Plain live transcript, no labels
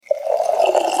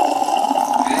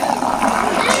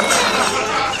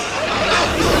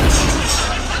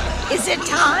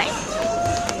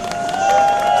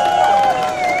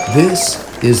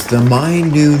This is the My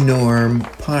New Norm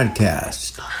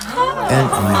podcast, and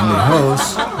I'm your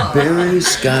host, Barry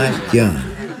Scott Young.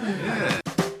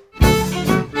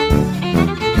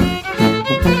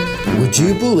 Would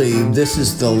you believe this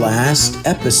is the last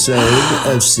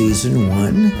episode of Season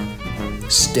 1?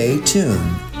 Stay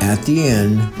tuned at the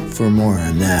end for more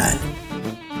on that.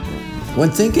 When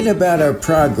thinking about our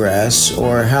progress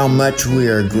or how much we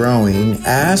are growing,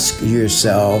 ask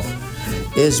yourself,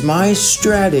 is my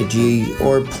strategy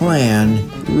or plan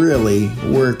really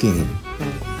working?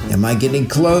 Am I getting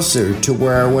closer to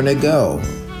where I want to go?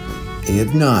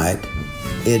 If not,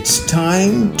 it's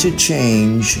time to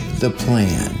change the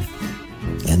plan.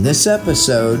 In this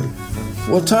episode,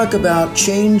 we'll talk about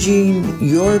changing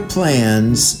your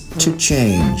plans to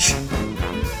change.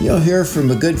 You'll hear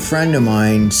from a good friend of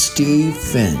mine, Steve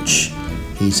Finch.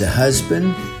 He's a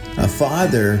husband, a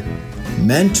father,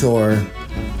 mentor,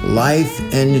 life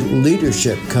and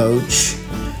leadership coach,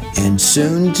 and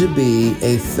soon to be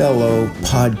a fellow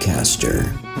podcaster.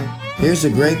 Here's a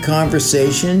great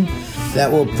conversation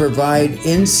that will provide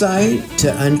insight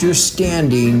to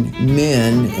understanding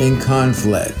men in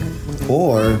conflict,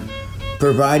 or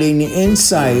providing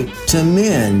insight to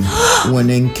men when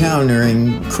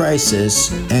encountering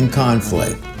crisis and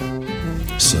conflict.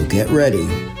 So get ready.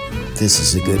 This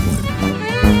is a good one.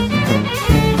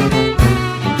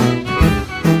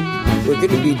 We're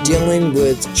going to be dealing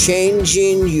with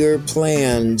changing your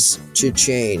plans to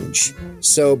change.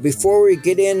 So before we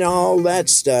get in all that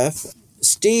stuff,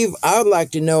 Steve, I would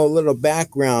like to know a little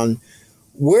background.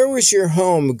 Where was your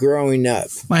home growing up?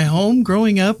 My home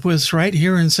growing up was right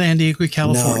here in San Diego,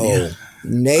 California.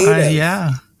 No, native.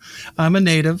 Yeah, I'm a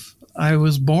native. I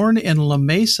was born in La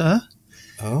Mesa.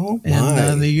 Oh,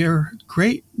 my. In the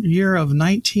great year of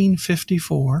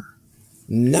 1954.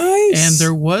 Nice.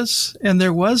 And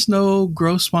there was no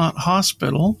Grossmont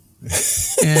Hospital,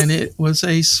 and it was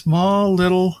a small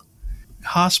little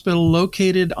hospital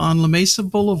located on La Mesa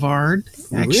Boulevard.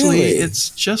 Actually, Really? It's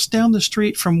just down the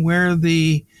street from where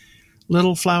the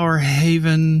Little Flower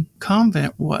Haven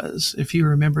Convent was, if you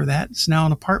remember that. It's now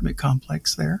an apartment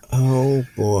complex there. Oh,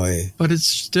 boy. But it's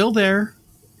still there,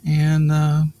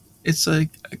 and it's like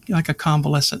a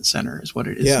convalescent center is what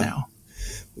it is now.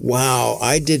 Wow,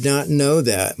 I did not know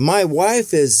that. My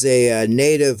wife is a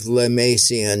native La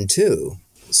Mesian, too.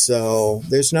 So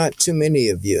there's not too many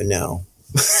of you now.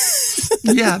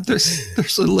 Yeah,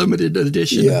 there's a limited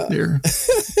edition there.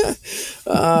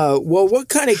 Well, what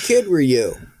kind of kid were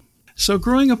you? So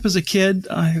growing up as a kid,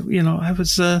 I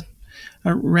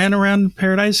ran around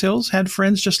Paradise Hills, had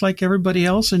friends just like everybody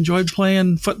else, enjoyed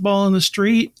playing football in the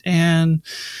street and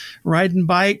riding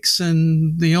bikes.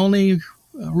 And the only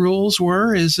rules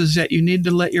is that you need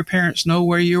to let your parents know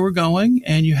where you were going,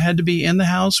 and you had to be in the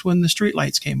house when the street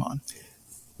lights came on.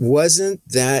 Wasn't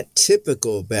that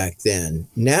typical back then?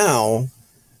 Now,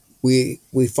 we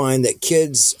find that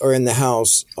kids are in the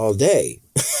house all day.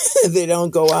 They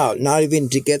don't go out, not even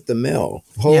to get the mail.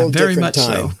 Whole very different much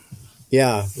time. so.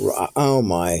 Yeah. Oh,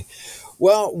 my.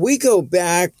 Well, we go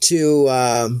back to,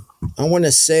 I want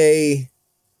to say,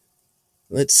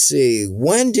 let's see,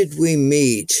 when did we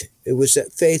meet? It was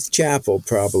at Faith Chapel,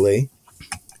 probably.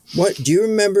 What, do you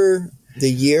remember the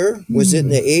year? Was it in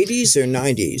the 80s or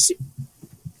 90s?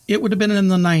 It would have been in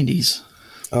the 90s.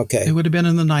 Okay. It would have been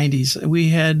in the 90s. We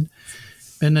had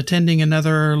been attending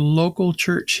another local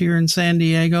church here in San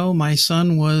Diego. My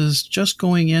son was just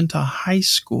going into high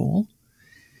school,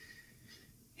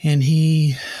 and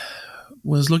he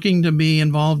was looking to be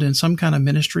involved in some kind of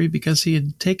ministry because he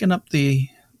had taken up the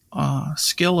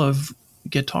skill of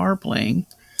guitar playing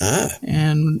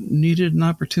and needed an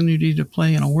opportunity to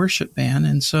play in a worship band.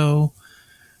 And so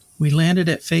we landed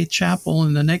at Faith Chapel,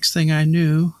 and the next thing I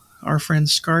knew, our friend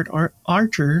Scott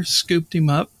Archer scooped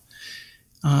him up.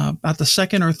 About the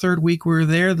second or third week we were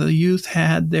there, the youth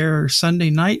had their Sunday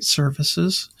night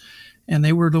services, and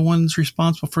they were the ones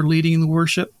responsible for leading the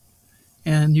worship.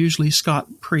 And usually Scott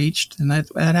preached, and that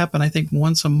happened, I think,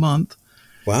 once a month.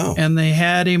 Wow. And they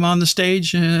had him on the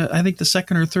stage, I think the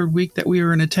second or third week that we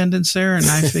were in attendance there. And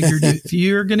I figured, if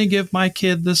you're going to give my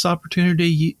kid this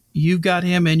opportunity, you got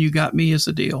him and you got me as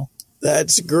a deal.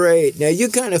 That's great. Now, you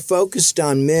kind of focused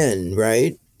on men,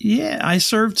 right? Yeah, I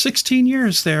served 16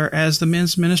 years there as the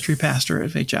men's ministry pastor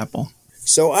at Faith Chapel.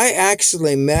 So I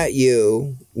actually met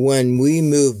you when we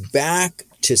moved back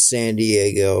to San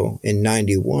Diego in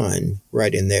 91,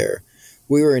 right in there.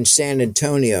 We were in San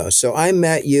Antonio. So I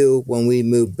met you when we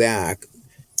moved back.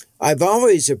 I've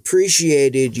always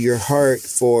appreciated your heart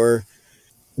for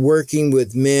working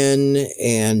with men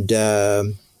and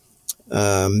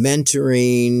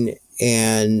mentoring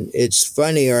And it's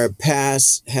funny, our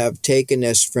paths have taken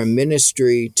us from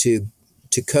ministry to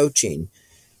coaching.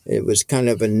 It was kind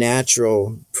of a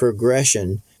natural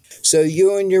progression. So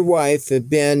you and your wife have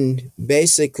been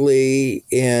basically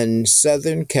in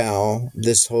Southern Cal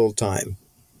this whole time.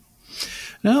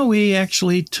 No, we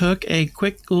actually took a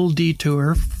quick little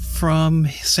detour from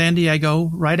San Diego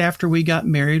right after we got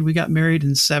married. We got married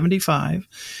in 75,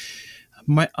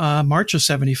 March of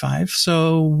 75.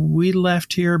 So we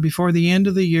left here before the end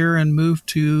of the year and moved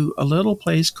to a little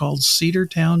place called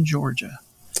Cedartown, Georgia.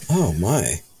 Oh,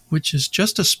 my. Which is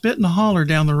just a spit and a holler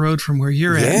down the road from where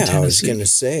you're at in Tennessee. Yeah, I was going to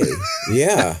say.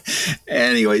 Yeah.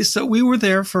 Anyway, so we were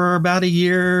there for about a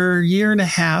year and a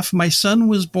half. My son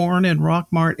was born in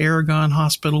Rockmart Aragon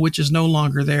Hospital, which is no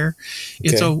longer there.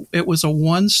 Okay. It was a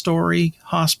one-story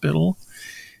hospital,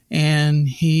 and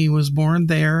he was born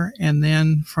there. And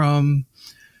then from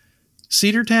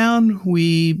Cedartown,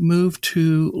 we moved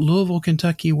to Louisville,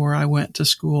 Kentucky, where I went to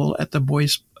school at the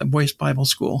Boyce Bible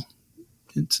School.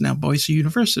 It's now Boise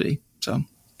University. So,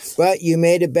 but you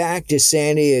made it back to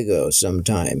San Diego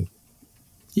sometime.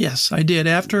 Yes, I did.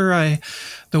 After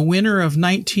the winter of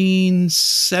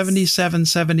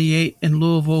 1977-78 in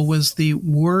Louisville was the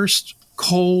worst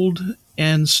cold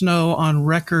and snow on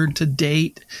record to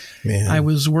date. Man. I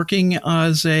was working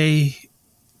as a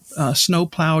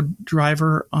snowplow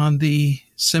driver on the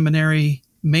seminary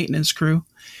maintenance crew,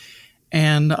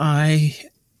 and I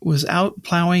was out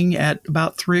plowing at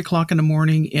about 3 o'clock in the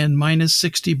morning in minus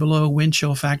 60 below wind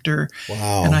chill factor.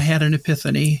 Wow. And I had an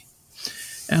epiphany.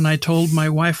 And I told my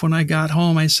wife when I got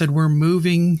home, I said, we're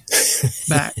moving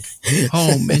back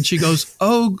home. And she goes,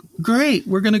 oh, great.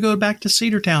 We're going to go back to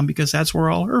Cedartown because that's where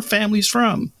all her family's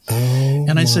from. Oh,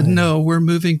 and I said, no, we're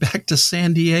moving back to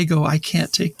San Diego. I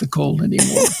can't take the cold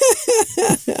anymore.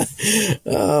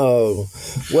 Oh,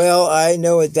 well, I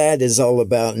know what that is all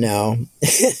about now,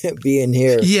 being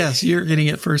here. Yes, you're getting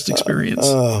it first experience.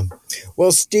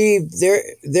 Well, Steve,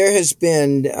 there has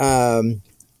been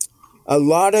a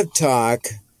lot of talk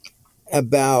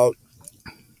about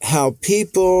how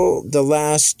people the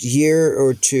last year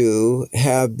or two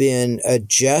have been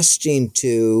adjusting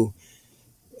to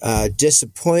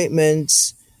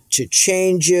disappointments, to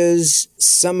changes.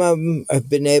 Some of them have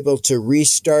been able to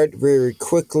restart very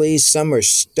quickly. Some are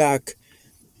stuck.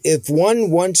 If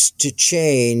one wants to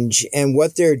change and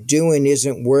what they're doing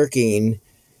isn't working,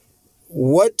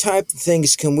 what type of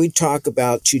things can we talk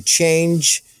about to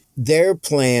change their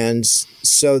plans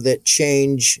so that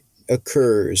change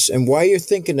occurs? And while you're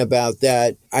thinking about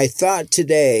that, I thought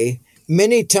today,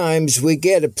 many times we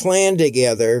get a plan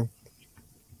together,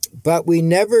 but we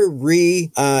never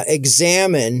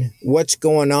examine what's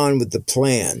going on with the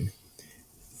plan.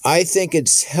 I think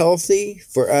it's healthy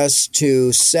for us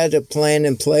to set a plan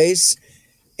in place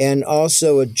and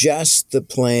also adjust the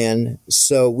plan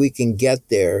so we can get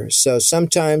there. So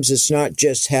sometimes it's not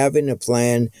just having a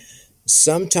plan.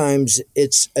 Sometimes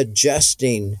it's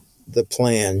adjusting the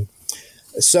plan.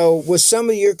 So with some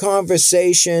of your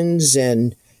conversations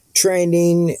and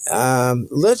training,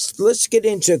 let's get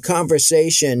into a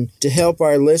conversation to help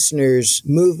our listeners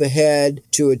move ahead,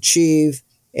 to achieve,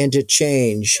 and to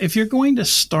change. If you're going to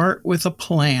start with a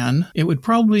plan, it would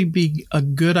probably be a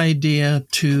good idea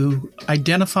to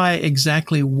identify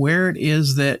exactly where it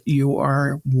is that you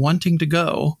are wanting to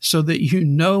go so that you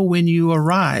know when you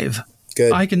arrive.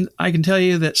 Good. I can tell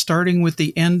you that starting with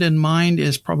the end in mind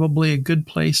is probably a good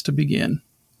place to begin.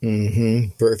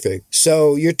 Mm-hmm. Perfect.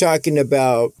 So you're talking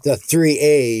about the 3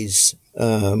 A's,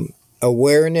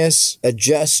 awareness,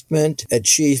 adjustment,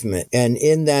 achievement. And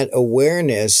in that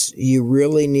awareness, you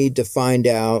really need to find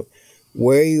out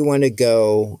where you want to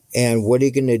go and what are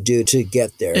you going to do to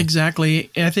get there. Exactly.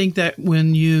 I think that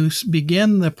when you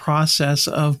begin the process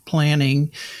of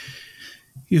planning,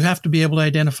 you have to be able to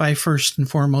identify first and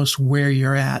foremost where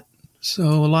you're at. So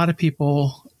a lot of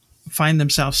people find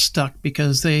themselves stuck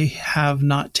because they have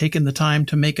not taken the time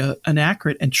to make an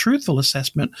accurate and truthful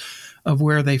assessment of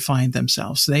where they find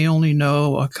themselves. They only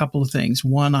know a couple of things.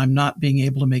 One, I'm not being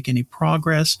able to make any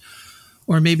progress,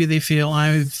 or maybe they feel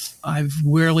I've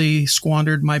really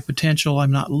squandered my potential.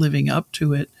 I'm not living up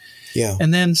to it. Yeah.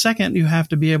 And then second, you have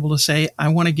to be able to say, I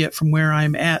want to get from where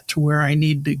I'm at to where I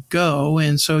need to go.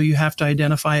 And so you have to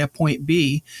identify a point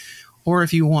B, or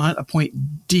if you want, a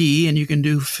point D, and you can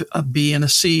do a B and a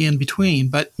C in between.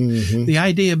 But the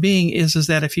idea being is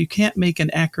that if you can't make an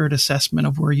accurate assessment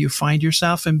of where you find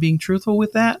yourself and being truthful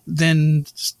with that, then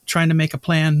trying to make a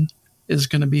plan is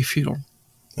going to be futile.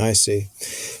 I see.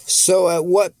 So at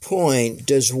what point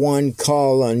does one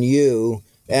call on you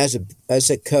as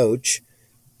a coach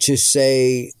to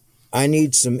say, I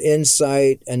need some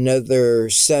insight, another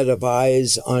set of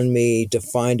eyes on me to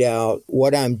find out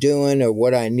what I'm doing or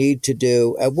what I need to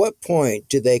do, at what point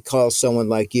do they call someone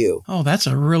like you? Oh, that's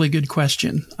a really good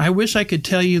question. I wish I could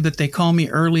tell you that they call me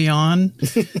early on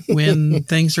when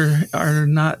things are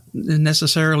not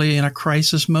necessarily in a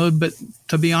crisis mode. But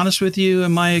to be honest with you,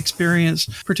 in my experience,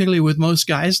 particularly with most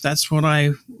guys, that's what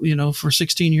I, for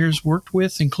 16 years worked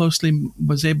with and closely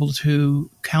was able to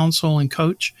counsel and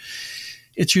coach.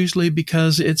 It's usually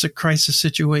because it's a crisis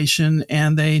situation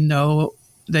and they know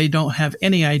they don't have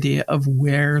any idea of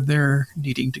where they're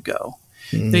needing to go.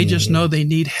 They just know they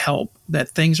need help, that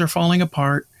things are falling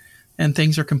apart and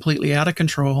things are completely out of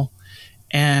control,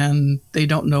 and they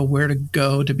don't know where to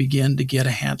go to begin to get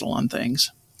a handle on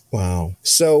things. Wow.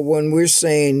 So when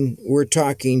we're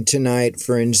talking tonight,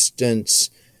 for instance,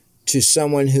 to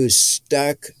someone who's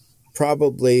stuck,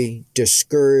 probably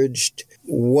discouraged,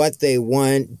 what they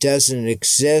want doesn't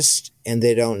exist, and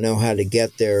they don't know how to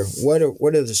get there, what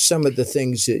are some of the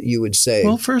things that you would say?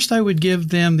 Well, first I would give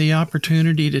them the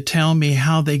opportunity to tell me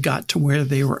how they got to where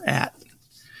they were at.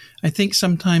 I think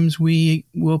sometimes we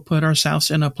will put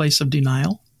ourselves in a place of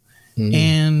denial,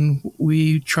 and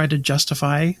we try to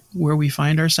justify where we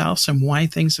find ourselves and why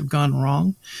things have gone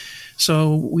wrong.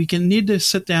 So we need to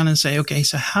sit down and say, okay,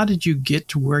 so how did you get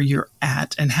to where you're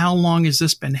at, and how long has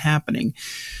this been happening?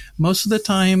 Most of the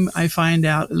time I find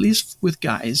out, at least with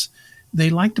guys,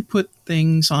 they like to put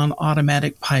things on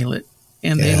automatic pilot,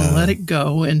 and they let it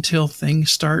go until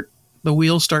the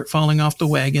wheels start falling off the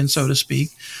wagon, so to speak.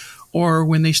 Or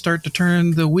when they start to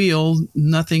turn the wheel,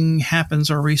 nothing happens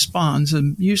or responds.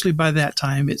 And usually by that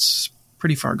time, it's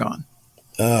pretty far gone.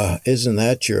 Isn't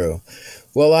that true?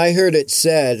 Well, I heard it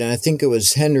said, and I think it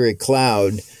was Henry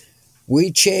Cloud,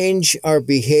 we change our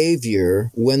behavior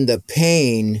when the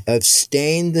pain of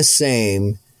staying the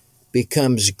same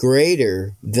becomes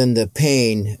greater than the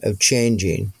pain of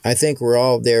changing. I think we're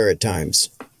all there at times.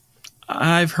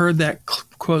 I've heard that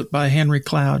quote by Henry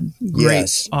Cloud,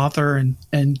 great author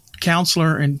and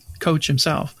counselor and coach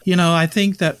himself. I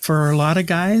think that for a lot of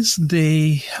guys,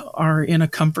 they are in a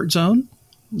comfort zone.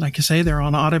 Like I say, they're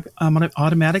on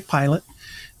automatic pilot.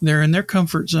 They're in their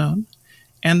comfort zone,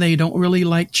 and they don't really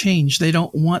like change. They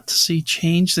don't want to see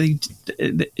change.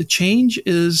 Change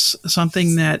is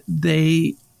something that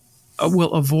they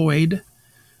will avoid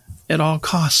at all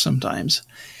costs sometimes.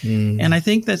 And I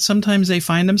think that sometimes they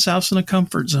find themselves in a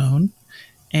comfort zone,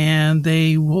 and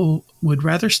they would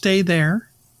rather stay there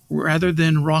rather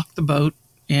than rock the boat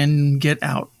and get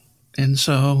out. And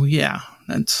so,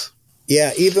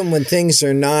 even when things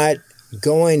are not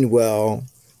going well,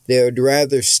 they would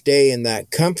rather stay in that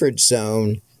comfort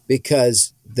zone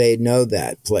because they know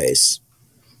that place.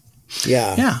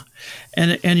 Yeah.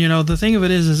 And the thing of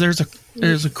it is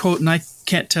there's a quote, and I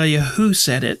can't tell you who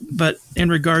said it, but in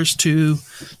regards to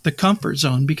the comfort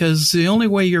zone, because the only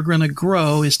way you're going to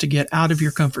grow is to get out of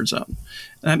your comfort zone.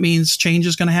 That means change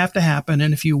is going to have to happen.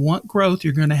 And if you want growth,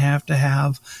 you're going to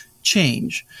have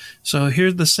change. So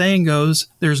here the saying goes,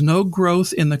 there's no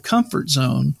growth in the comfort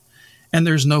zone, and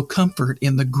there's no comfort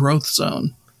in the growth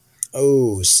zone.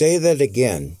 Oh, say that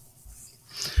again.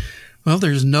 Well,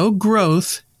 there's no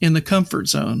growth in the comfort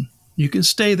zone. You can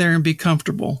stay there and be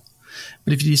comfortable.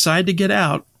 But if you decide to get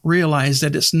out, realize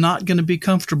that it's not going to be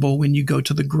comfortable when you go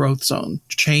to the growth zone.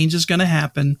 Change is going to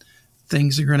happen.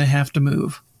 Things are going to have to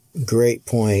move. Great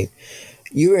point.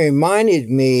 You reminded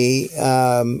me,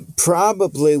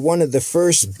 probably one of the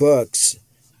first books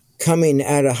coming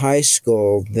out of high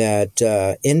school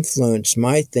that influenced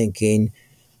my thinking.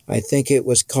 I think it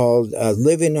was called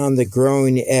Living on the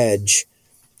Growing Edge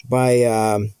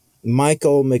by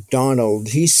Michael McDonald.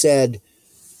 He said,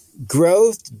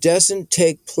 growth doesn't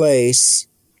take place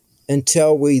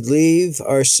until we leave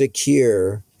our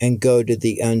secure and go to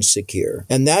the unsecure.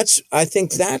 And I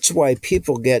think that's why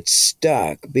people get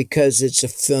stuck, because it's a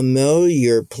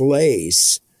familiar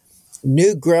place.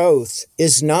 New growth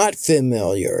is not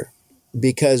familiar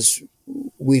because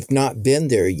we've not been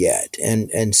there yet.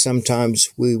 And sometimes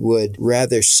we would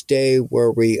rather stay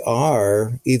where we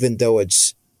are, even though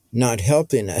it's not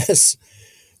helping us.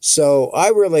 So I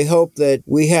really hope that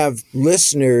we have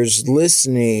listeners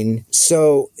listening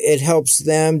so it helps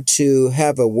them to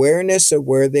have awareness of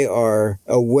where they are,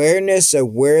 awareness of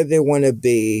where they want to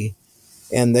be,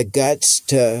 and the guts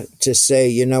to say,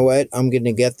 you know what, I'm going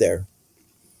to get there.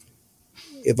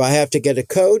 If I have to get a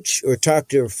coach or talk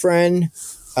to a friend,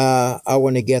 I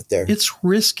want to get there. It's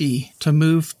risky to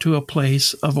move to a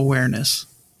place of awareness.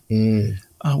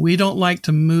 We don't like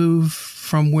to move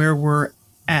from where we're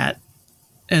at.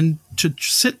 And to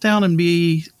sit down and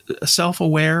be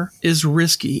self-aware is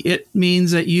risky. It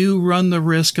means that you run the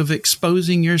risk of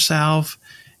exposing yourself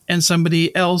and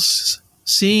somebody else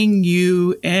seeing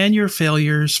you and your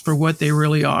failures for what they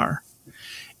really are.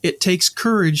 It takes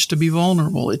courage to be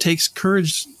vulnerable. It takes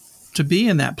courage to be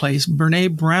in that place.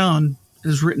 Brene Brown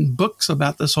has written books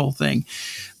about this whole thing.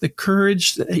 The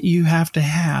courage that you have to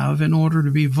have in order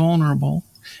to be vulnerable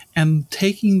and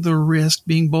taking the risk,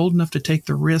 being bold enough to take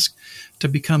the risk to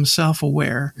become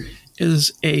self-aware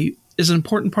is an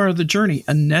important part of the journey,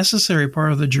 a necessary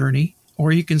part of the journey,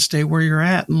 or you can stay where you're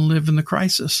at and live in the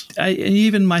crisis.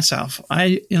 Even myself,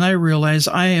 I realize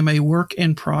I am a work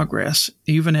in progress,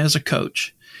 even as a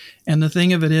coach. And the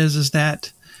thing of it is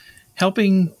that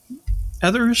helping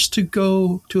others to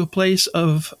go to a place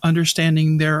of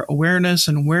understanding their awareness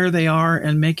and where they are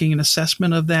and making an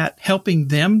assessment of that, helping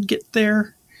them get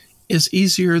there is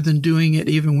easier than doing it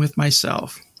even with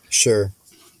myself. Sure.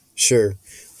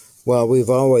 Well, we've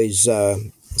always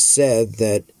said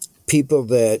that people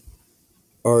that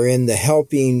are in the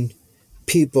helping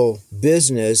people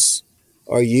business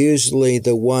are usually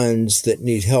the ones that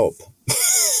need help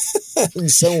in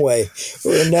some way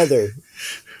or another.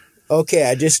 Okay,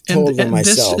 I just told them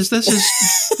myself. This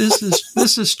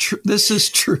is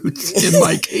truth in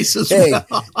my case as well.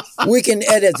 We can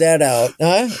edit that out,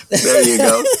 huh? There you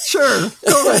go. Sure,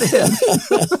 go right ahead.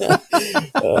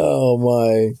 Oh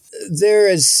my! There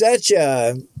is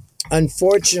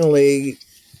unfortunately,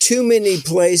 too many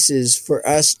places for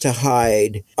us to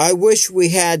hide. I wish we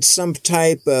had some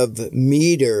type of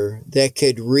meter that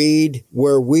could read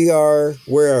where we are,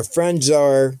 where our friends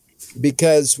are.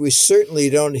 Because we certainly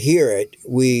don't hear it.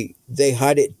 They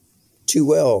hide it too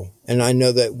well. And I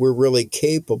know that we're really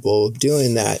capable of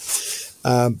doing that.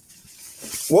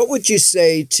 What would you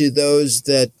say to those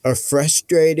that are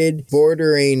frustrated,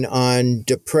 bordering on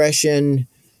depression,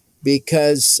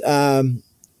 because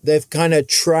they've kind of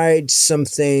tried some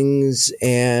things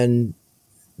and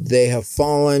they have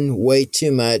fallen way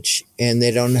too much and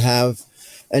they don't have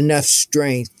enough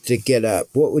strength to get up?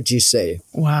 What would you say?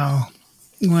 Wow.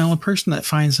 Well, a person that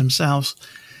finds themselves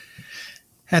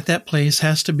at that place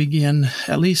has to begin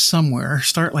at least somewhere.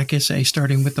 Start, like I say,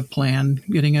 starting with the plan,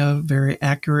 getting a very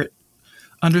accurate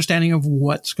understanding of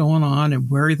what's going on and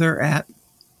where they're at.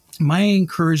 My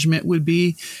encouragement would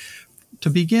be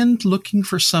to begin looking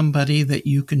for somebody that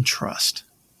you can trust.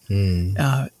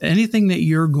 Anything that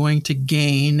you're going to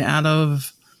gain out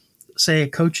of, say, a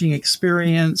coaching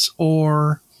experience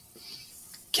or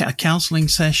a counseling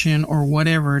session or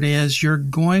whatever it is, you're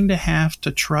going to have to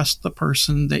trust the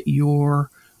person that you're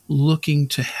looking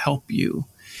to help you.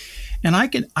 And I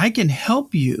can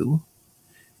help you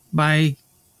by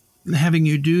having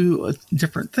you do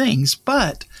different things.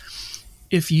 But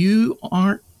if you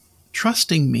aren't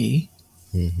trusting me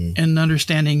and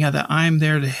understanding that I'm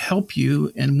there to help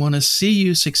you and want to see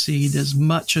you succeed as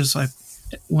much as I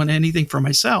want anything for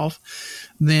myself,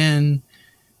 then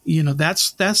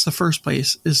that's the first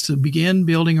place, is to begin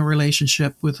building a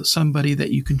relationship with somebody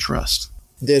that you can trust.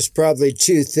 There's probably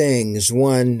two things.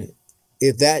 One,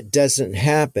 if that doesn't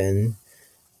happen,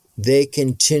 they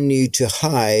continue to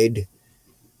hide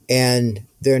and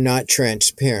they're not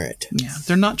transparent. Yeah,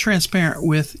 they're not transparent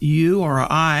with you or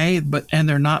and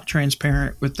they're not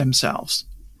transparent with themselves.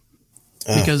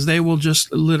 Because they will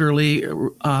just literally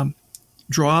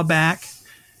draw back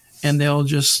and they'll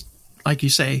just, like you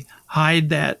say, hide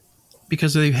that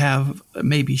because they have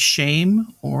maybe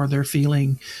shame, or they're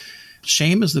feeling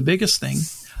shame is the biggest thing.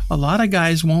 A lot of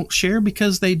guys won't share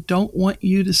because they don't want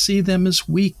you to see them as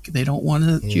weak. They don't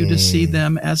want you to see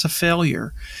them as a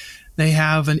failure. They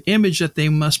have an image that they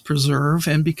must preserve,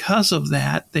 and because of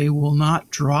that, they will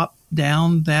not drop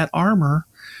down that armor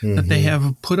that they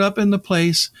have put up in the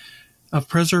place of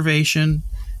preservation.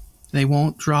 They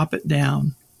won't drop it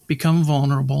down, become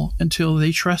vulnerable until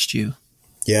they trust you.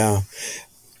 Yeah.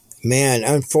 Man,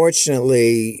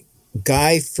 unfortunately,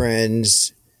 guy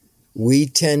friends, we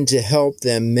tend to help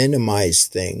them minimize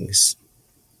things.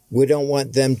 We don't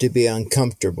want them to be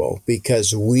uncomfortable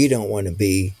because we don't want to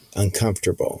be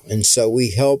uncomfortable. And so we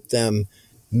help them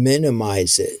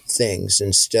minimize things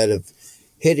instead of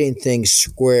hitting things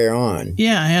square on.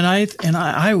 Yeah, and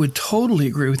I would totally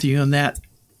agree with you on that,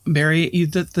 Barry.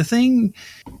 The thing,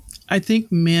 I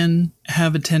think men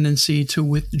have a tendency to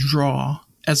withdraw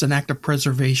as an act of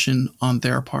preservation on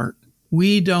their part.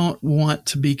 We don't want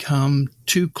to become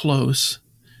too close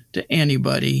to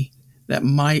anybody that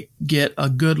might get a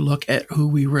good look at who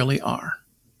we really are.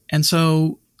 And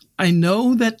so I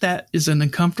know that is an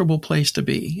uncomfortable place to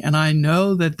be. And I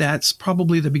know that that's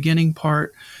probably the beginning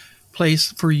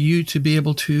place for you to be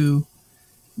able to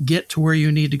get to where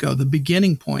you need to go, the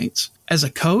beginning points. As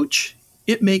a coach,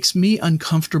 it makes me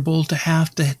uncomfortable to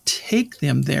have to take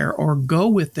them there or go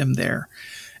with them there.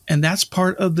 And that's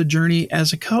part of the journey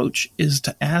as a coach, is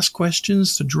to ask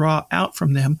questions, to draw out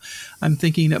from them. I'm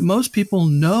thinking that most people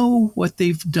know what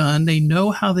they've done. They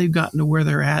know how they've gotten to where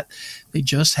they're at. They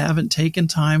just haven't taken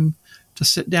time to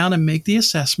sit down and make the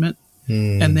assessment.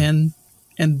 And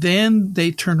then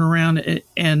they turn around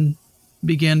and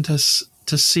begin to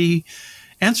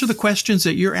answer the questions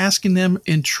that you're asking them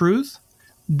in truth.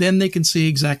 Then they can see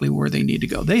exactly where they need to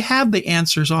go. They have the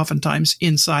answers oftentimes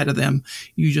inside of them.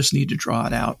 You just need to draw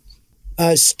it out.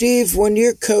 Steve, when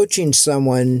you're coaching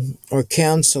someone or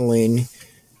counseling,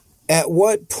 at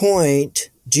what point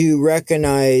do you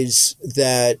recognize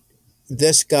that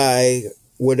this guy,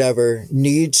 whatever,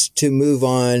 needs to move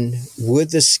on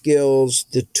with the skills,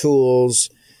 the tools?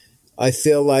 I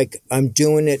feel like I'm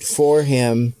doing it for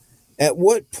him. At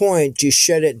what point do you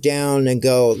shut it down and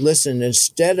go, listen,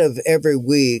 instead of every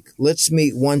week, let's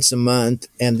meet once a month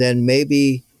and then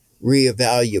maybe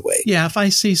reevaluate? Yeah, if I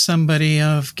see somebody,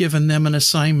 I've given them an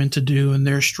assignment to do and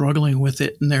they're struggling with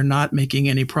it and they're not making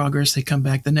any progress, they come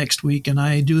back the next week and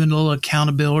I do a little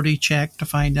accountability check to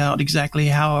find out exactly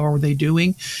how are they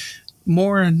doing.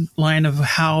 More in line of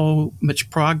how much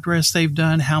progress they've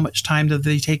done, how much time have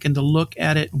they taken to look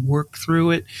at it, work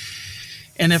through it.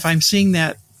 And if I'm seeing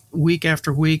that week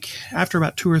after week, after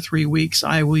about 2 or 3 weeks,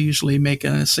 I will usually make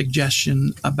a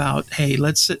suggestion about, hey,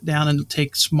 let's sit down and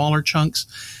take smaller chunks.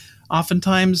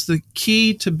 Oftentimes, the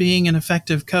key to being an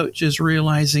effective coach is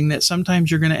realizing that sometimes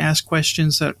you're going to ask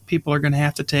questions that people are going to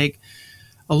have to take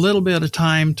a little bit of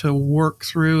time to work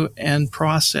through and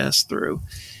process through.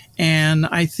 And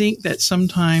I think that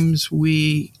sometimes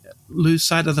we lose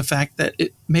sight of the fact that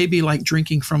it may be like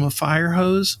drinking from a fire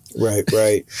hose.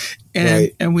 Right.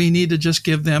 And we need to just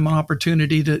give them an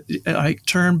opportunity to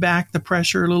turn back the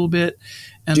pressure a little bit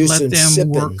and let them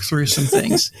sipping. Work through some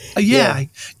things. Move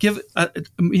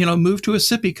to a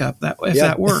sippy cup if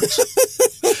that works.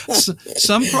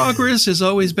 Some progress is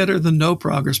always better than no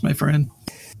progress, my friend.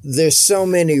 There's so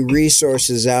many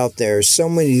resources out there, so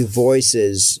many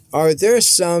voices. Are there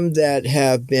some that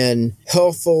have been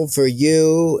helpful for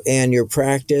you and your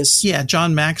practice? Yeah,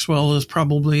 John Maxwell is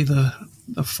probably the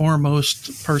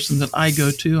foremost person that I go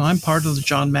to. I'm part of the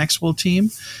John Maxwell team.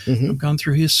 I've gone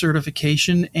through his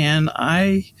certification, and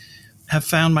I have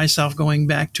found myself going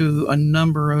back to a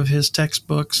number of his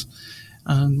textbooks.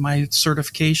 My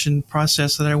certification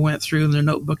process that I went through in the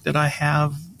notebook that I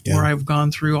have, where I've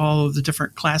gone through all of the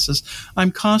different classes,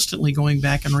 I'm constantly going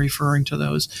back and referring to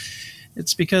those.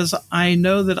 It's because I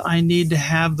know that I need to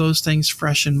have those things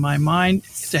fresh in my mind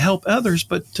to help others,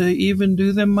 but to even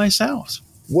do them myself.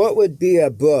 What would be a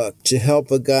book to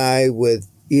help a guy with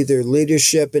either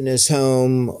leadership in his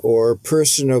home or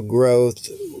personal growth?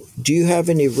 Do you have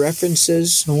any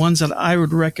references? The ones that I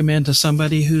would recommend to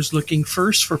somebody who's looking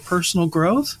first for personal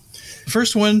growth. The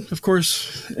first one, of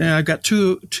course, I've got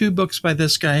two books by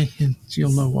this guy, and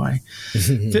you'll know why.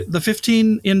 The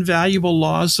 15 Invaluable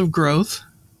Laws of Growth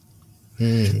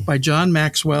by John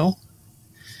Maxwell.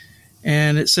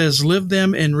 And it says, live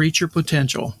them and reach your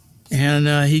potential.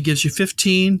 And he gives you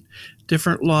 15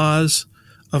 different laws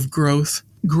of growth.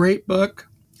 Great book.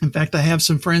 In fact, I have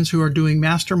some friends who are doing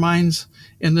masterminds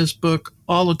in this book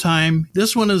all the time.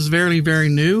 This one is very, very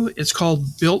new. It's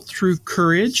called Built Through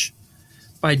Courage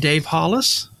by Dave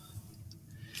Hollis.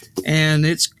 And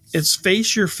it's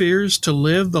face your fears to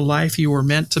live the life you were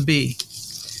meant to be.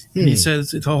 And he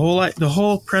says the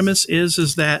whole premise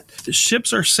is that the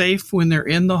ships are safe when they're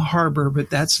in the harbor, but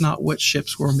that's not what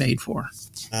ships were made for.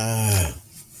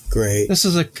 Great. This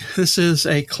is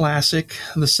a classic,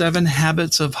 The 7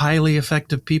 Habits of Highly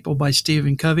Effective People by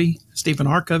Stephen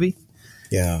R. Covey.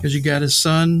 Yeah. Because you got his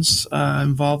sons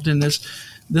involved in this.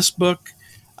 This book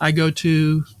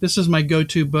this is my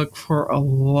go-to book for a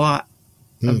lot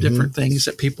of different things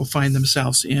that people find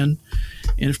themselves in,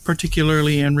 and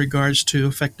particularly in regards to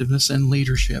effectiveness and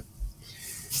leadership.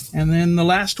 And then the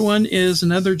last one is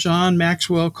another John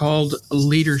Maxwell called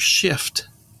Leader Shift.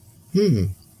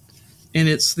 And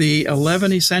it's the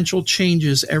 11 essential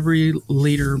changes every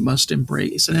leader must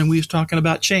embrace. And then we was talking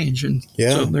about change. And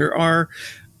so there are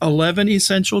 11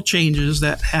 essential changes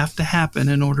that have to happen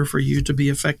in order for you to be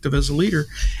effective as a leader.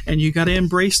 And you got to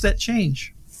embrace that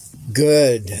change.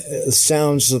 Good.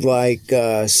 Sounds like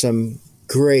some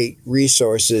great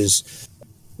resources.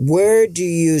 Where do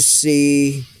you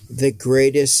see the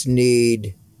greatest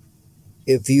need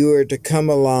if you were to come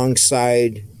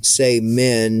alongside, say,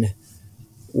 men?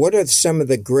 What are some of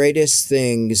the greatest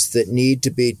things that need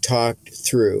to be talked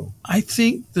through? I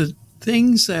think the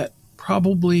things that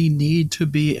probably need to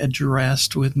be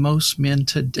addressed with most men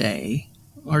today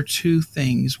are two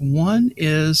things. One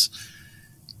is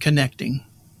connecting.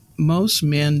 Most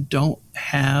men don't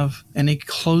have any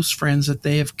close friends that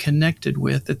they have connected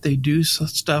with, that they do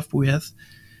stuff with.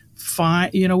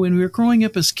 When we were growing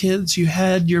up as kids, you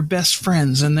had your best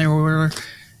friends, and there were,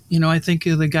 I think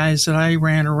of the guys that I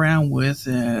ran around with,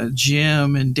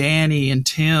 Jim and Danny and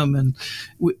Tim, and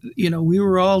we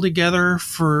were all together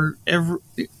for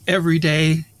every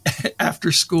day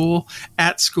after school,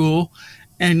 at school.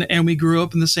 And we grew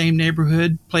up in the same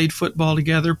neighborhood, played football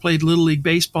together, played Little League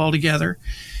baseball together.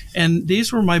 And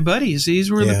these were my buddies.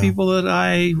 These were the people that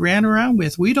I ran around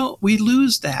with. We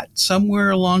lose that somewhere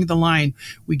along the line.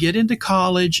 We get into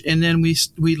college, and then we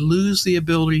lose the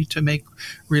ability to make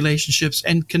relationships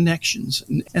and connections.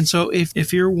 And so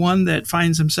if you're one that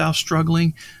finds himself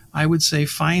struggling, I would say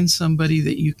find somebody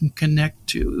that you can connect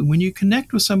to. When you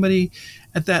connect with somebody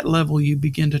at that level, you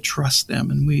begin to trust them.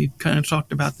 And we kind of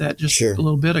talked about that just a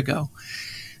little bit ago.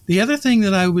 The other thing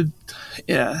that I would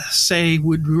say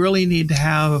would really need to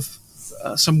have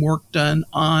some work done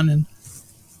on, and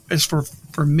as for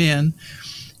men,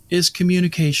 is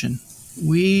communication.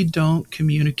 We don't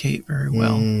communicate very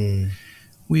well.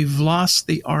 We've lost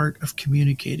the art of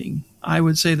communicating. I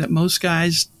would say that most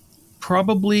guys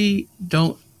probably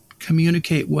don't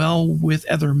communicate well with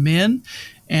other men,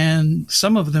 and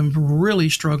some of them really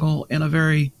struggle in a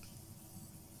very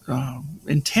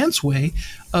intense way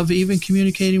of even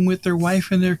communicating with their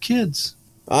wife and their kids.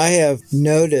 I have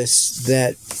noticed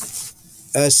that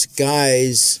us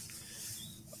guys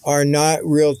are not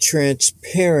real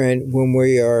transparent when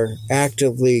we are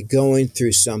actively going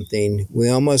through something. We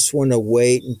almost want to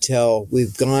wait until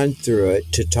we've gone through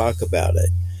it to talk about it.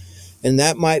 And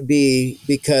that might be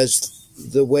because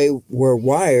the way we're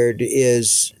wired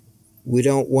is we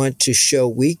don't want to show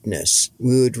weakness.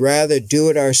 We would rather do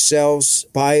it ourselves,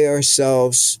 by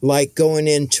ourselves, like going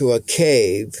into a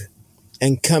cave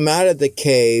and come out of the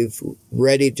cave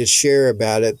ready to share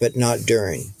about it, but not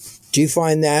during. Do you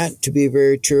find that to be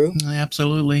very true?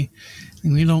 Absolutely.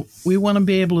 And we want to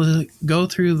be able to go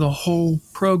through the whole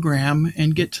program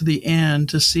and get to the end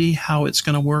to see how it's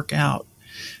going to work out.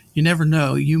 You never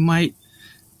know. You might,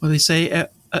 they say,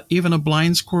 even a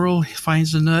blind squirrel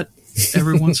finds a nut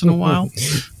every once in a while.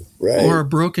 Right. Or a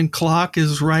broken clock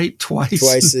is right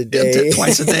twice a day.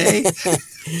 Twice a day.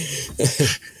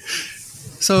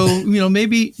 So,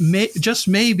 just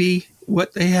maybe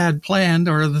what they had planned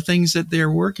or the things that they're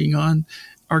working on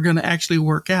are going to actually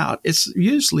work out. It's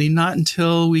usually not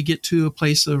until we get to a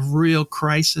place of real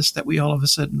crisis that we all of a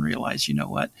sudden realize, you know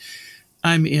what,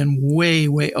 I'm in way,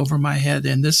 way over my head,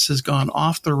 and this has gone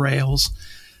off the rails.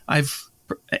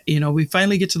 We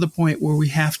finally get to the point where we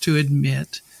have to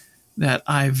admit that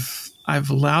I've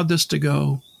allowed this to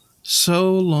go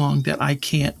so long that I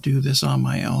can't do this on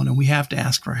my own, and we have to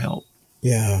ask for help.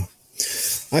 Yeah.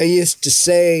 I used to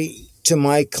say to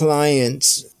my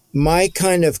clients, my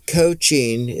kind of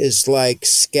coaching is like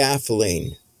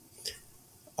scaffolding.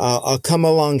 I'll come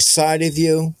alongside of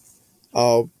you.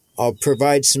 I'll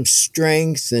provide some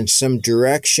strength and some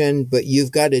direction, but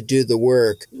you've got to do the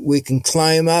work. We can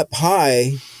climb up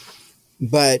high,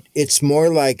 but it's more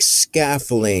like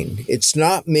scaffolding. It's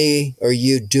not me or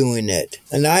you doing it.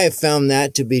 And I have found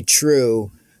that to be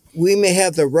true. We may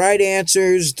have the right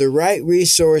answers, the right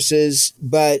resources,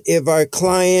 but if our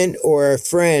client or a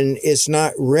friend is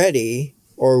not ready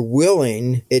or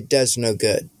willing, it does no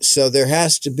good. So there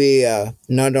has to be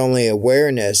not only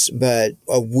awareness, but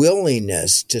a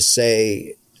willingness to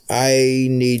say, I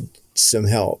need some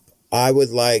help. I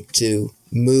would like to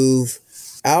move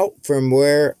out from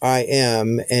where I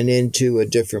am and into a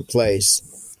different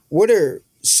place. What are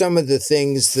some of the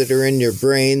things that are in your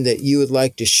brain that you would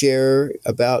like to share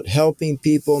about helping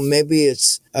people? Maybe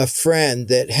it's a friend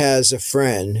that has a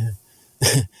friend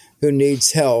who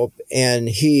needs help and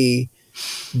he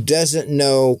doesn't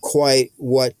know quite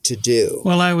what to do.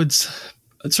 Well, I would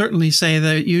certainly say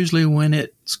that usually when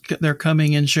they're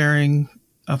coming and sharing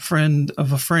a friend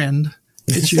of a friend,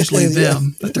 it's usually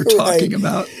them that they're talking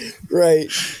about.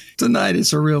 Right. Tonight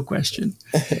it's a real question.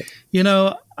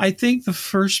 I think the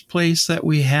first place that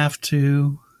we have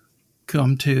to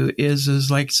come to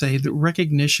is like, say, the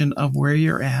recognition of where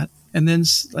you're at, and then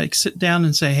like sit down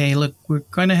and say, hey, look, we're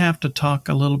going to have to talk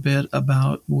a little bit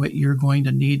about what you're going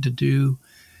to need to do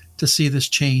to see this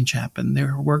change happen.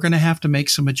 We're going to have to make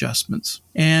some adjustments.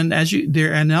 And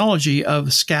their analogy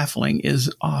of scaffolding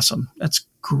is awesome. That's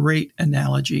great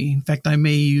analogy. In fact, I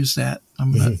may use that.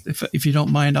 I'm gonna, if you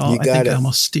don't mind, I'm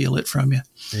gonna steal it from you.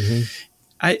 Mm-hmm.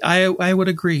 I would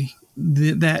agree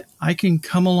that I can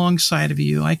come alongside of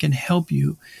you. I can help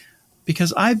you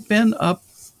because I've been up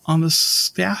on the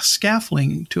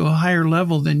scaffolding to a higher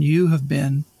level than you have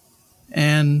been,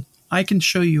 and I can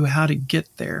show you how to get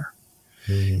there.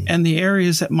 Mm-hmm. And the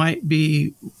areas that might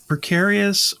be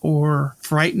precarious or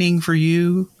frightening for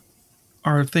you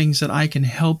are things that I can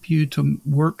help you to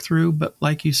work through. But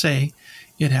like you say,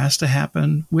 it has to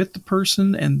happen with the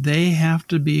person, and they have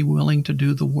to be willing to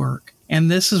do the work. And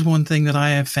this is one thing that I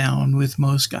have found with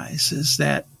most guys, is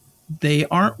that they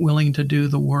aren't willing to do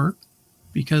the work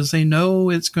because they know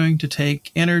it's going to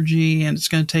take energy and it's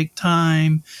going to take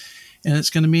time, and it's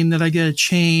going to mean that I got to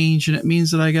change, and it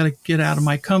means that I got to get out of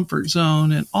my comfort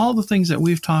zone, and all the things that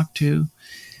we've talked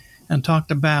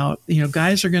about.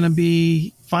 Guys are going to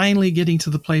be finally getting to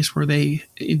the place where they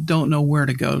don't know where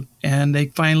to go, and they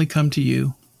finally come to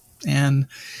you. And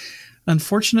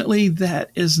unfortunately,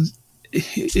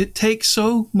 it takes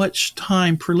so much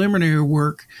time, preliminary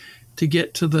work, to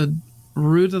get to the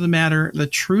root of the matter, the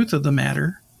truth of the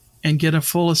matter, and get a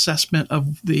full assessment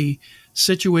of the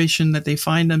situation that they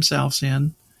find themselves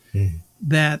in,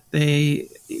 that they,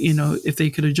 if they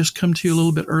could have just come to you a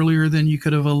little bit earlier, then you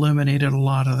could have eliminated a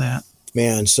lot of that.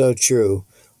 Man, so true.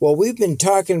 Well, we've been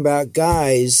talking about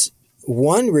guys.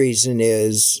 One reason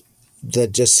is the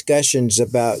discussions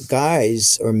about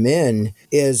guys or men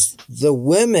is the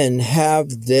women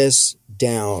have this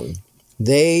down.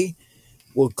 They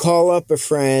will call up a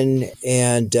friend,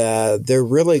 and they're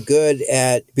really good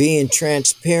at being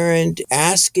transparent,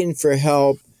 asking for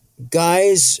help.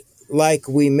 Guys, like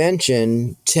we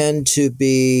mentioned, tend to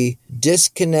be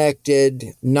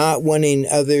disconnected, not wanting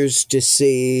others to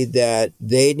see that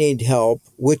they need help,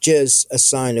 which is a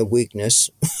sign of weakness,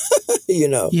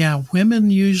 Yeah, women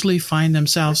usually find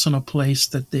themselves in a place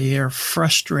that they are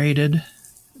frustrated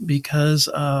because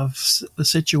of the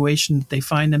situation that they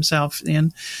find themselves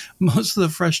in. Most of the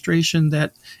frustration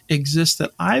that exists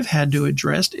that I've had to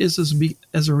address is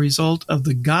as a result of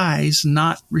the guys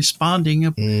not responding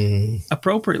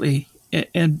appropriately,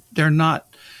 and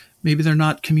maybe they're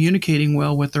not communicating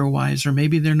well with their wives, or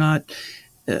maybe they're not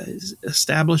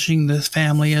establishing the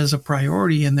family as a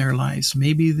priority in their lives.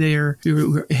 Maybe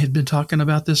we had been talking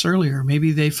about this earlier.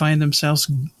 Maybe they find themselves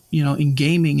in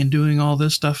gaming and doing all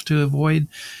this stuff to avoid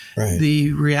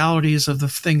the realities of the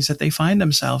things that they find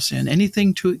themselves in.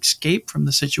 Anything to escape from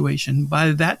the situation.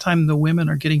 By that time, the women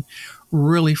are getting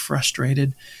really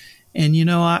frustrated. And,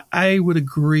 I would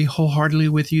agree wholeheartedly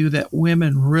with you that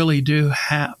women really do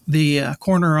have the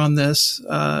corner on this.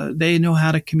 They know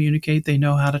how to communicate. They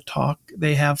know how to talk.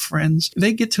 They have friends.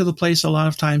 They get to the place a lot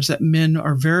of times that men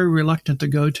are very reluctant to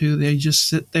go to. They just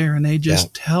sit there and they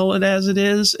just tell it as it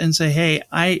is and say, hey,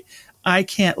 I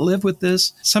can't live with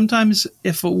this. Sometimes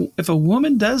if a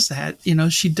woman does that,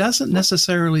 she doesn't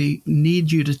necessarily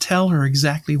need you to tell her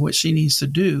exactly what she needs to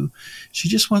do. She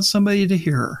just wants somebody to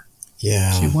hear her.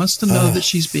 Yeah. She wants to know that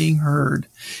she's being heard.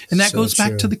 And that goes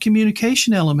back to the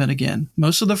communication element again.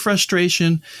 Most of that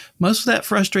frustration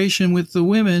with the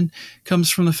women comes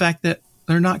from the fact that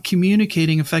they're not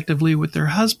communicating effectively with their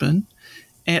husband,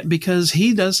 because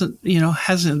he doesn't,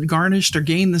 hasn't garnished or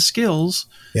gained the skills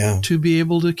to be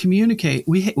able to communicate.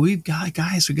 We've got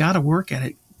guys who got to work at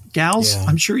it. Gals,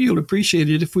 I'm sure you'll appreciate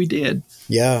it if we did.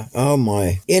 Yeah. Oh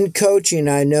my. In coaching,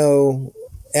 I know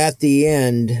at the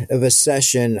end of a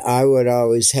session, I would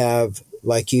always have,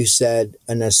 like you said,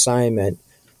 an assignment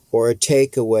or a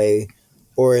takeaway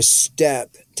or a step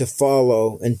to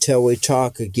follow until we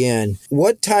talk again.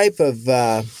 What type of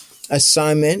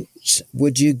assignments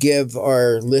would you give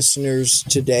our listeners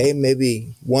today?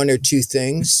 Maybe one or two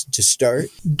things to start.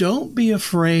 Don't be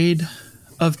afraid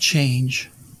of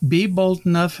change. Be bold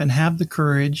enough and have the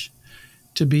courage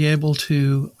to be able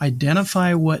to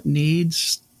identify what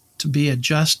needs to be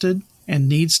adjusted and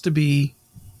needs to be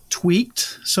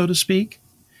tweaked, so to speak,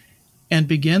 and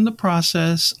begin the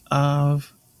process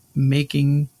of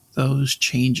making those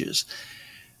changes.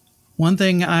 One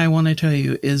thing I want to tell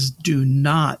you is do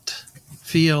not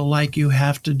feel like you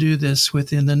have to do this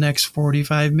within the next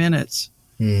 45 minutes.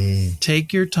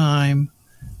 Take your time.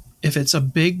 If it's a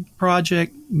big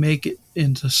project, make it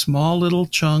into small little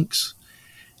chunks.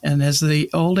 And as the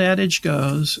old adage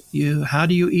goes, how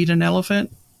do you eat an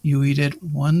elephant? You eat it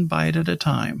one bite at a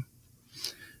time.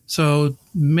 So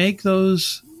make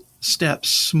those steps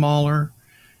smaller.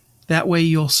 That way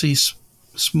you'll see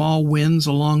small wins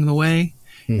along the way,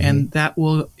 and that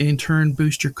will in turn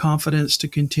boost your confidence to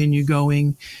continue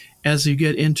going as you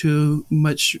get into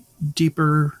much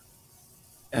deeper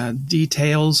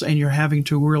details and you're having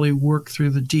to really work through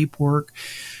the deep work.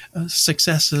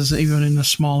 Successes, even in the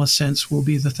smallest sense, will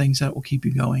be the things that will keep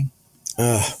you going.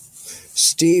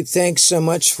 Steve, thanks so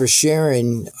much for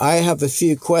sharing. I have a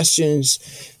few questions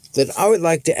that I would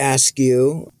like to ask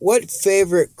you, what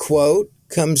favorite quote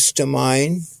comes to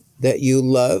mind that you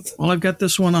love? Well, I've got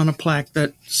this one on a plaque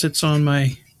that sits on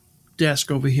my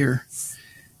desk over here.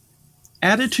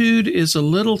 Attitude is a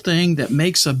little thing that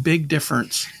makes a big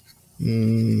difference.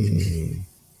 And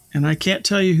I can't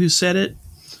tell you who said it,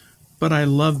 but I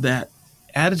love that.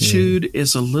 Attitude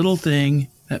is a little thing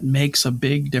that makes a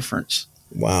big difference.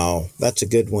 Wow, that's a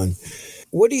good one.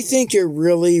 What do you think you're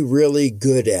really, really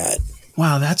good at?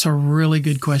 Wow, that's a really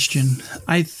good question.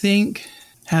 I think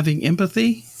having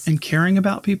empathy and caring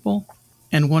about people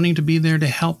and wanting to be there to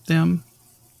help them.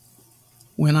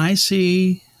 When I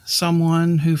see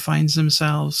someone who finds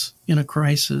themselves in a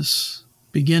crisis,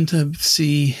 begin to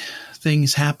see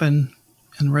things happen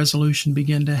and resolution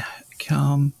begin to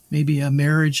come, maybe a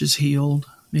marriage is healed,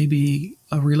 maybe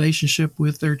a relationship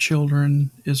with their children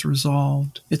is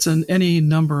resolved. It's any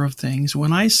number of things.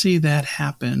 When I see that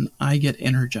happen, I get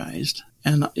energized.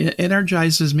 And it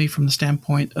energizes me from the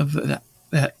standpoint of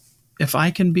that if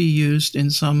I can be used in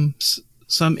some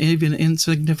even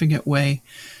insignificant way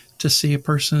to see a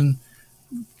person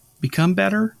become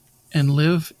better and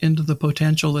live into the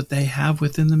potential that they have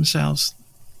within themselves,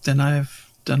 then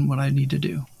I've done what I need to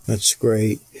do. That's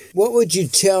great. What would you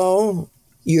tell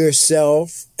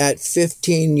yourself at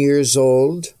 15 years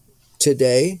old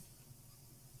today?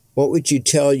 What would you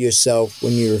tell yourself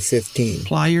when you were 15?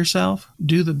 Apply yourself,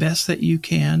 do the best that you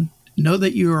can, know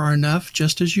that you are enough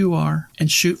just as you are, and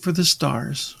shoot for the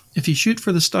stars. If you shoot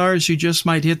for the stars, you just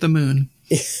might hit the moon.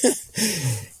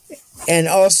 And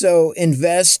also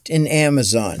invest in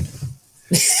Amazon.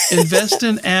 Invest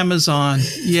in Amazon,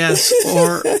 yes.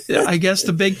 Or I guess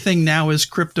the big thing now is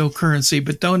cryptocurrency,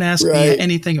 but don't ask me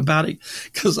anything about it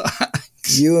because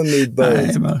you and me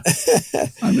both.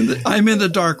 I'm in the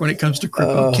dark when it comes to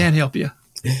crypto. Can't help you.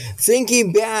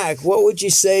 Thinking back, what would you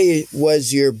say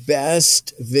was your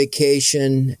best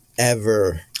vacation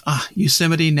ever?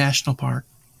 Yosemite National Park.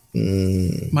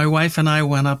 My wife and I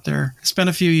went up there. It's been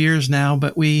a few years now,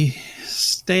 but we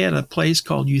stay at a place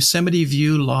called Yosemite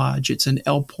View Lodge. It's in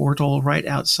El Portal, right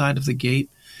outside of the gate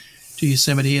to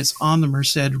Yosemite. It's on the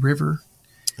Merced River.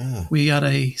 We got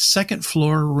a second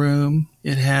floor room.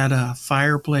 It had a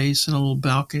fireplace and a little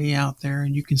balcony out there,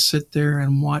 and you can sit there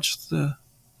and watch the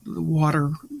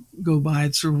water go by.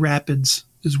 It's rapids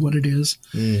is what it is.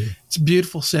 It's a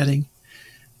beautiful setting.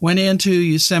 Went into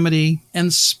Yosemite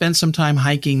and spent some time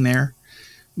hiking there.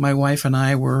 My wife and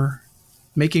I were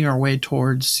making our way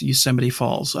towards Yosemite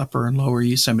Falls, Upper and Lower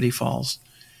Yosemite Falls.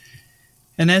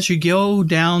 And as you go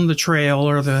down the trail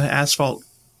or the asphalt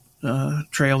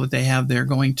trail that they have there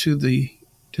going to the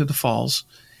falls,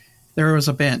 there was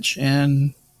a bench.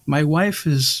 And my wife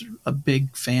is a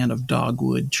big fan of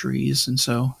dogwood trees, and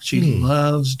so she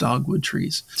loves dogwood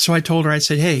trees. So I told her, I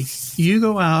said, hey, you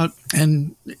go out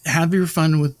and have your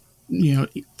fun with,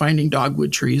 finding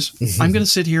dogwood trees. I'm going to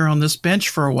sit here on this bench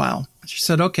for a while. She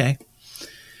said, okay.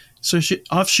 So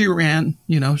she ran,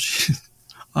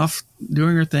 off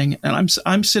doing her thing. And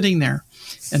I'm sitting there.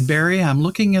 And Barry, I'm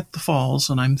looking at the falls,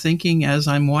 and I'm thinking as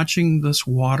I'm watching this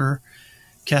water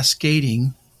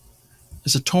cascading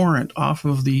as a torrent off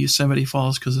of the Yosemite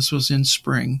Falls, because this was in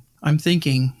spring, I'm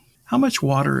thinking, how much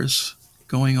water is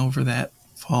going over that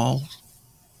fall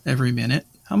every minute?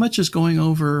 How much is going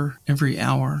over every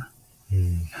hour?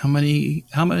 How many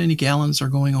gallons are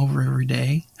going over every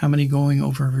day? How many going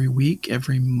over every week,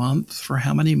 every month, for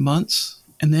how many months?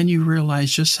 And then you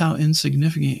realize just how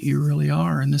insignificant you really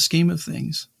are in the scheme of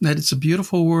things, that it's a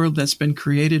beautiful world that's been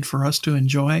created for us to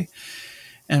enjoy.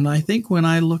 And I think when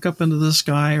I look up into the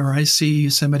sky or I see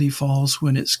Yosemite Falls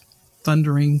when it's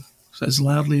thundering as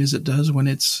loudly as it does when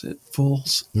it's at full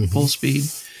speed,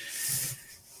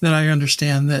 that I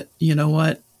understand that, you know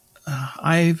what,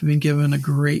 I've been given a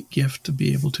great gift to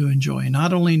be able to enjoy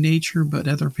not only nature, but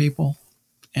other people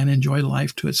and enjoy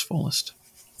life to its fullest.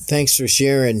 Thanks for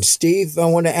sharing. Steve, I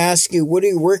want to ask you, what are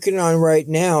you working on right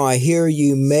now? I hear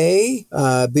you may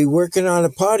be working on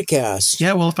a podcast.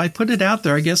 Yeah, well, if I put it out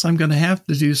there, I guess I'm going to have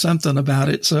to do something about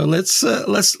it. So let's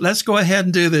go ahead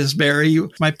and do this, Barry.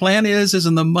 My plan is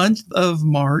in the month of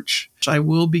March, I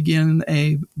will beginning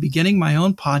my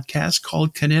own podcast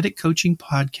called Kinetic Coaching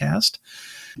Podcast.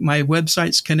 My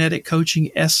website's Kinetic Coaching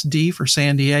SD for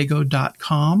San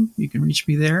Diego.com. You can reach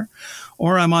me there.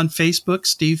 Or I'm on Facebook,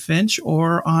 Steve Finch,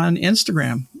 or on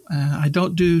Instagram. I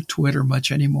don't do Twitter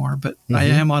much anymore, but I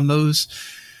am on those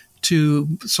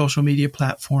two social media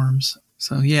platforms.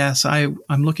 So yes, I'm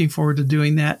looking forward to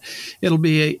doing that. It'll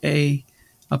be a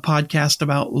podcast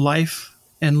about life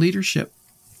and leadership.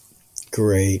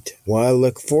 Great. Well, I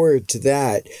look forward to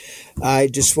that. I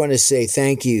just want to say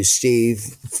thank you,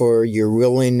 Steve, for your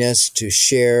willingness to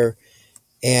share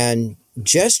and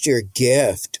just your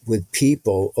gift with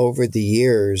people over the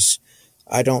years.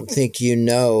 I don't think you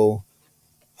know,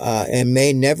 and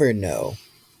may never know,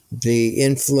 the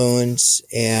influence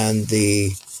and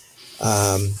the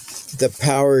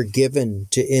power given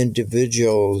to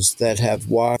individuals that have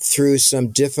walked through some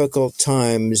difficult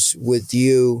times with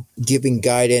you, giving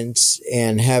guidance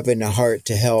and having a heart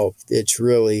to help. It's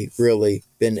really, really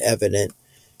been evident.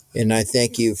 And I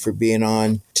thank you for being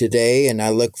on today, and I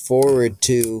look forward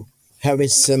to having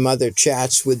some other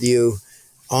chats with you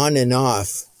on and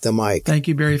off the mic. Thank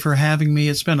you, Barry, for having me.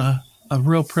 It's been a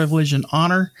real privilege and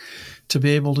honor to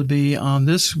be able to be on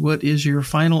this, what is your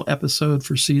final episode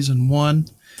for season 1.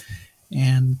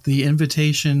 And the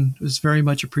invitation is very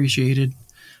much appreciated.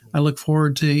 I look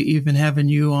forward to even having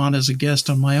you on as a guest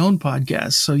on my own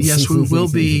podcast. So yes, we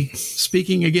will be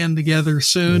speaking again together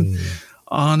soon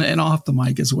on and off the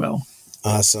mic as well.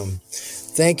 Awesome.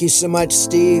 Thank you so much,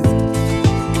 Steve.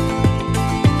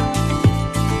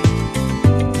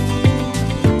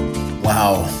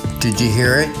 Wow. Did you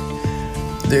hear it?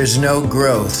 There's no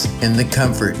growth in the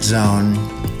comfort zone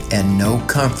and no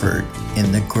comfort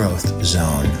in the growth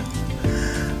zone.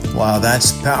 Wow,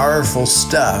 that's powerful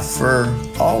stuff for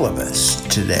all of us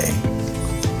today.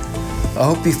 I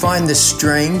hope you find the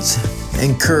strength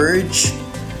and courage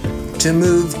to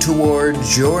move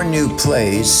towards your new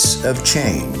place of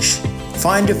change.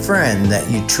 Find a friend that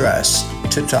you trust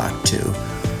to talk to,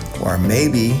 or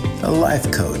maybe a life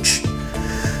coach.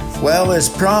 Well, as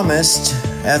promised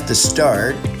at the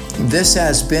start, this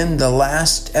has been the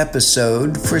last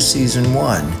episode for season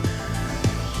 1.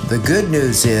 The good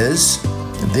news is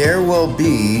there will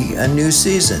be a new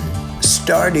season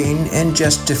starting in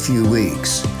just a few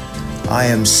weeks. I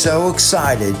am so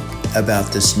excited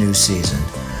about this new season.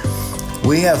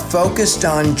 We have focused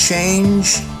on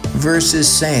change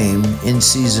versus same in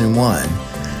season 1.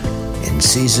 In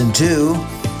season 2,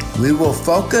 we will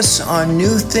focus on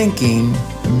new thinking,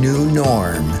 new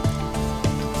norm.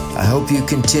 I hope you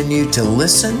continue to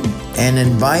listen and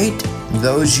invite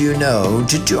those you know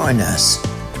to join us.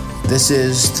 This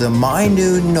is the My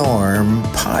New Norm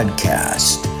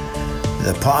podcast,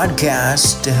 the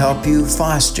podcast to help you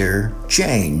foster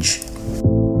change